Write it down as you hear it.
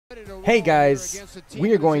Hey guys,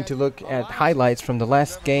 we are going to look at highlights from the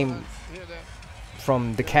last game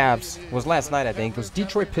from the Cavs. It was last night, I think. It was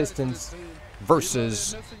Detroit Pistons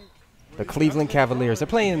versus the Cleveland Cavaliers. They're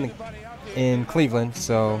playing in Cleveland,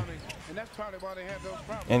 so,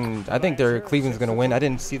 and I think Cleveland's gonna win. I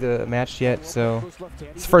didn't see the match yet, so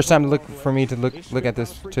it's the first time for me to look at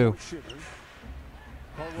this too.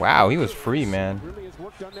 Wow, he was free, man.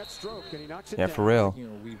 Yeah, for real.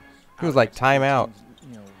 He was like timeout.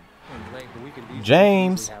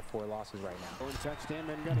 James.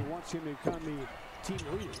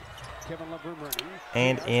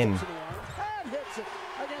 And in.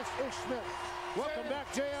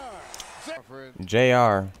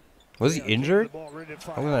 JR. Was he injured?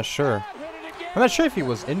 I'm not sure. I'm not sure if he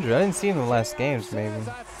was injured. I didn't see him in the last games, maybe.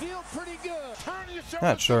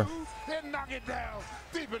 Not sure.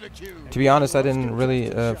 To be honest, I didn't really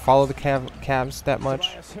follow the Cavs that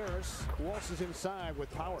much.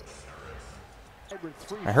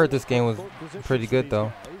 I heard this game was pretty good,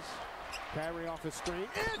 though.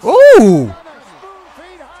 Ooh!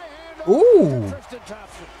 Ooh!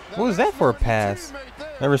 What was that for a pass?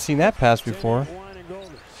 Never seen that pass before.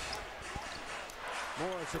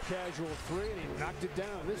 A casual three, and he knocked it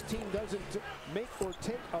down. This team doesn't make or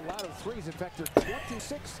take a lot of threes. In fact, they're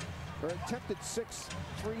 26 or attempted 6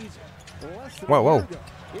 threes less than whoa.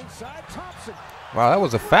 Inside Thompson. Wow, that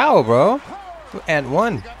was a foul, bro. And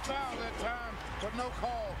one. But no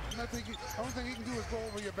call. Only thing he can do is go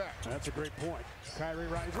over your back. That's a great point. Kyrie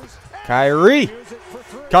rises. Kyrie!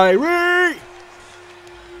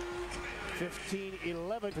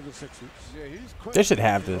 15-11 for the Sixers. Yeah, he's quick. They should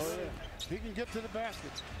have this. He can get to the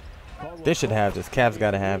basket. They should have this. Cavs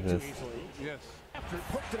got to have this. Yes.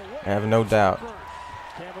 I have no doubt.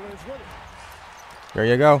 There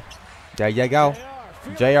you go. There you go.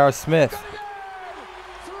 J.R. Smith. 3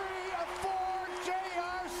 of 4.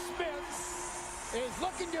 J.R. Smith is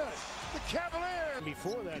looking good. The Cavaliers.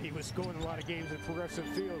 Before that, he was scoring a lot of games at Progressive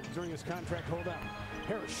Field during his contract holdout.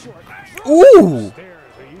 Harris short. Ooh!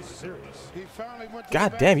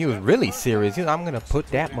 God damn, he was really serious. I'm gonna put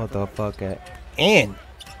that motherfucker in.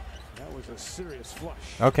 That was a serious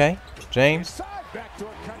flush. Okay, James.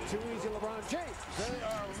 Backdoor cut too easy, LeBron James. They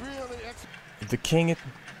are really the king. Now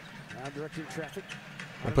directing traffic.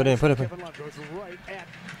 Put it in. Love goes right at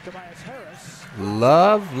Tobias Harris.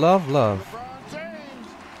 Love.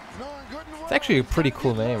 It's actually a pretty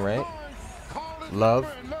cool name, right? Love.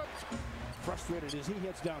 Frustrated as he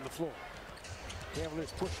heads down the floor.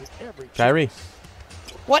 Cavaliers push it every Kyrie.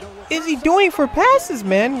 What is he doing for passes,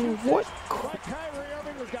 man? What?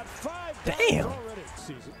 Damn. Yeah,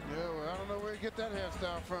 well, I don't know where he get that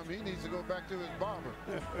hairstyle from. He needs to go back to his barber.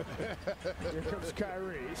 Here comes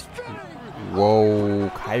Kyrie. Whoa,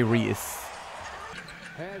 Kyrie is.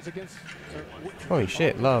 Holy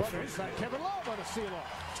shit, Love. Kevin Love on a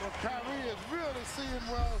seal-off. Well, Kyrie is really seeing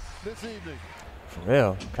well this evening. For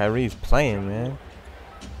real, Kyrie's playing, man.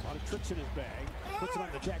 A lot of tricks in his bag. Puts it on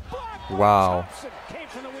the jack. Wow. Came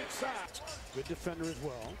from the weak side. Good defender as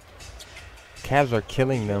well. Cavs are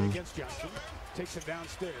killing them. Takes it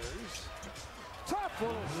downstairs. Top full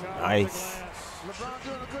shot. Nice. LeBron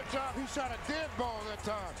doing a good job. He shot a dead ball that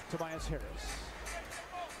time. Tobias Harris.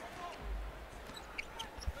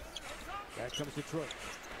 Back comes Detroit.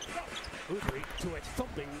 Uthry to a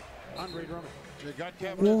thumping Andre Drummond. They got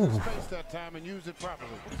Cavaliers in space that time and used it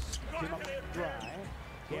properly. Came up dry.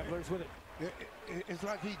 Cavaliers with it. It's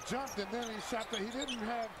like he jumped and then he shot. He didn't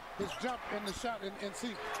have his jump in the shot in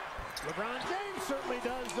sync. LeBron James certainly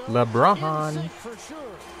does, though. LeBron. For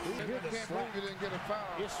sure.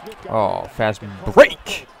 Oh, fast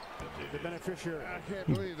break. The beneficiary. I can't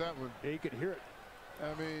believe that one. Yeah, you could hear it.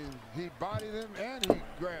 I mean, he bodied him and he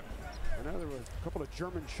grabbed him. I know there were a couple of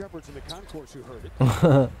German shepherds in the concourse who heard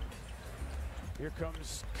it. Here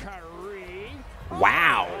comes Kyrie.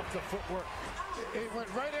 Wow. Off the footwork. It went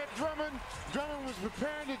right at Drummond. Drummond was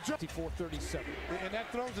preparing to jump. 54-37. And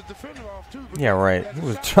that throws the defender off, too. Yeah, right. He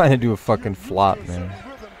was trying to do a fucking flop, man.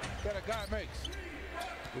 That a guy makes.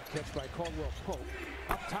 Good catch by Caldwell Pope.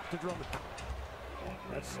 Up top to Drummond.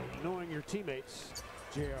 That's knowing your teammates.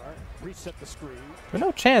 JR, reset the screen. But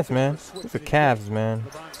no chance, man. It's the Cavs, man.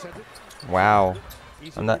 Wow.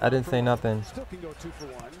 I didn't say nothing. Still can go 2 for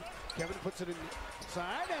 1. Kevin puts it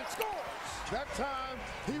inside and scores. That time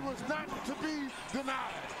he was not to be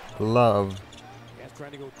denied. Love. Cavs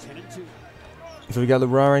trying to go 10-2. So we got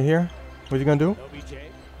LeBron right here. What's he gonna do? LBJ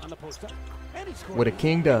on the post up. And he scored. What a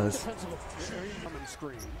king does.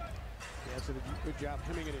 Screen. Yes, did a good job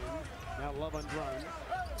pinning it in. Now Love on Drummond.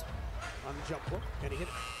 On the jump hook, and he hit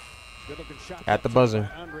it. Good looking shot at the buzzer.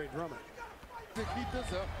 Andre Drummond. To keep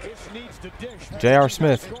this up, Ish needs to dish. J.R.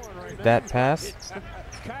 Smith. that pass.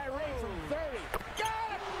 Kyrie from 30.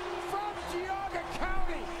 Got it from Geauga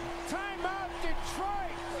County. Timeout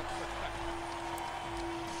Detroit.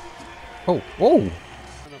 Oh, whoa. On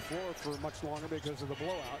the floor for much longer because of the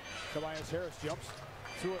blowout. Tobias Harris jumps.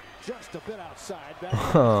 Threw it just a bit outside. Back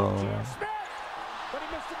Oh. Smith, but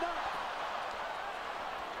he missed the dunk.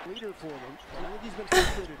 Leader for them. I think he's been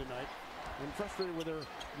frustrated tonight and frustrated with their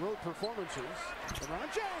road performances.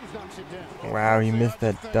 LeBron James knocks it down. Wow, he missed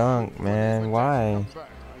that dunk, man. Why?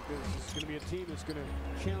 This is going to be a team that's going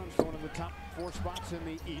to challenge for one of the top 4 spots in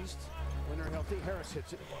the East. When they're healthy, Harris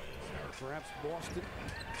hits it. Perhaps Boston,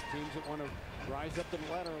 teams that want to rise up the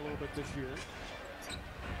ladder a little bit this year.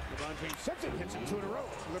 LeBron James sets it, hits it 2 in a row.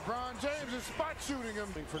 LeBron James is spot shooting him.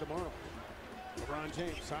 For tomorrow. LeBron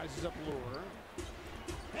James sizes up Lure.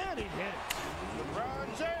 And he hit it. LeBron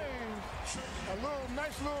James. A little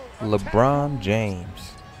nice little. LeBron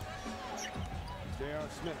James. J.R.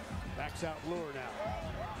 Smith backs out Lure now.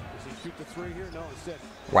 Does he shoot the 3 here? No, instead.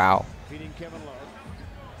 Wow. Beating Kevin Love.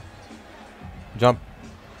 Jump.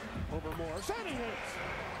 Over Morris. And he hits.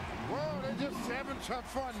 Well, they're just having some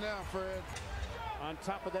fun now, Fred. On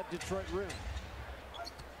top of that Detroit rim.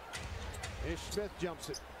 Ish Smith jumps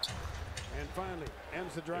it. And finally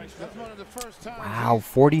ends the drive. That's one of the first times. Wow,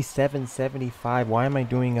 47-75. Why am I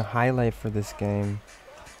doing a highlight for this game?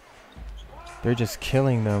 They're just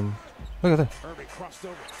killing them. Look at that. Irving crossed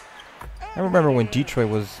over. I remember when Detroit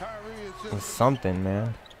was Kyrie is just something,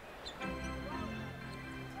 man.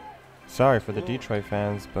 Sorry for the Detroit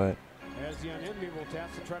fans, but As the unenviable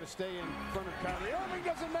task to try to stay in front of Kyrie. Irving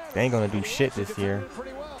doesn't matter. they ain't gonna do shit this year.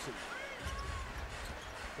 Pretty well.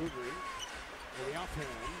 Ubri with the offhand.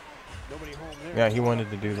 Nobody home there. Yeah, he wanted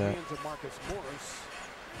to do that. Hands of Marcus Morris.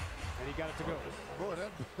 And he got it to go. boy,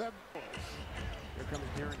 that Here comes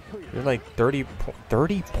Darren Hilliard. You're like 30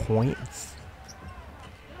 points.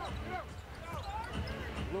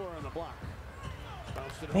 Lure on the block.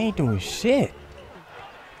 Bounced it They ain't over. doing shit.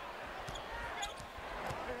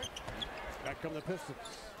 Back come the Pistons.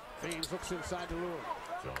 Baines looks inside the Lure.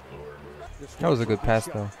 That was a good pass,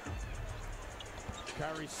 though.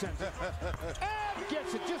 Kyrie sends it. And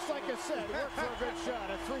gets it just like I said. Worked for a good shot.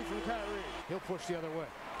 A 3 from Kyrie. He'll push the other way.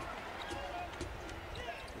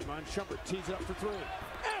 Iman Shumpert tees it up for 3.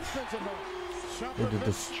 And sends it home. They're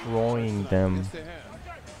destroying them.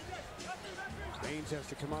 Baines has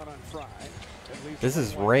to come out on Fry. This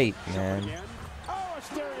is rape, man. Oh, a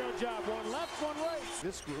stereo job. One left, one right.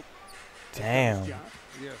 This group. Damn. yes.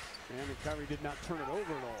 And Kyrie did not turn it over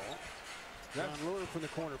at all. That's Lure from the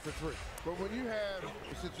corner for 3. But when you have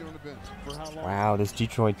sit you on the bench For how long? Wow, this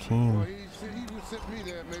Detroit well, team. he would sit me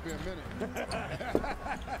there maybe a minute.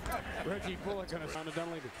 Reggie Bullock going to sound a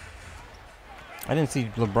Dunleavy. I didn't see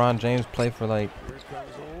LeBron James play for like Here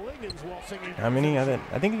comes Liggins waltzing in. how many? I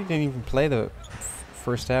think he didn't even play the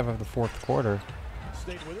first half of the 4th quarter.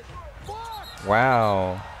 Stayed with it. Blocked.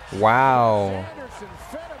 Wow. Wow. Anderson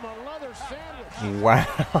fed him a leather sandwich.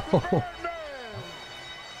 Wow.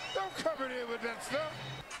 Don't cover it in with that stuff.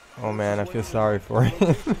 Oh man, I feel sorry for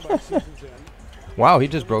him. Wow, he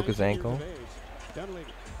just broke his ankle.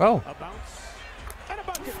 Dunleavy. Oh, A bounce. And a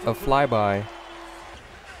bucket. a flyby.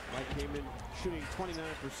 Mike came in shooting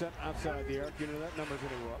 29% outside the arc. You know that number's going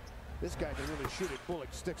to go up. This guy can really shoot it. Bullock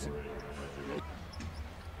sticks it.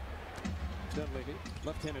 Dunleavy,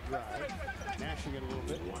 left-handed drive. Gnashing it a little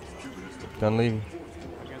bit. Dunleavy.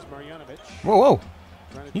 Against Marjanovic. Whoa, whoa.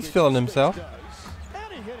 Trying to He's create feeling some himself. space, does.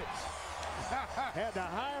 And he hit it. Had the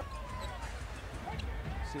higher.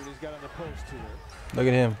 See what he's got on the post here. Look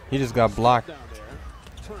at him. He just got blocked. Down there.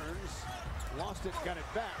 Turns. Lost it. Got it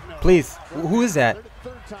back. No. Please. Who is that?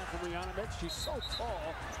 Third time for Marjanovic. She's so tall.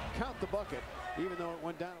 Count the bucket. Even though it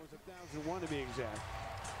went down, it was 1,001 to be exact.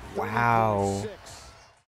 Wow. 30.6.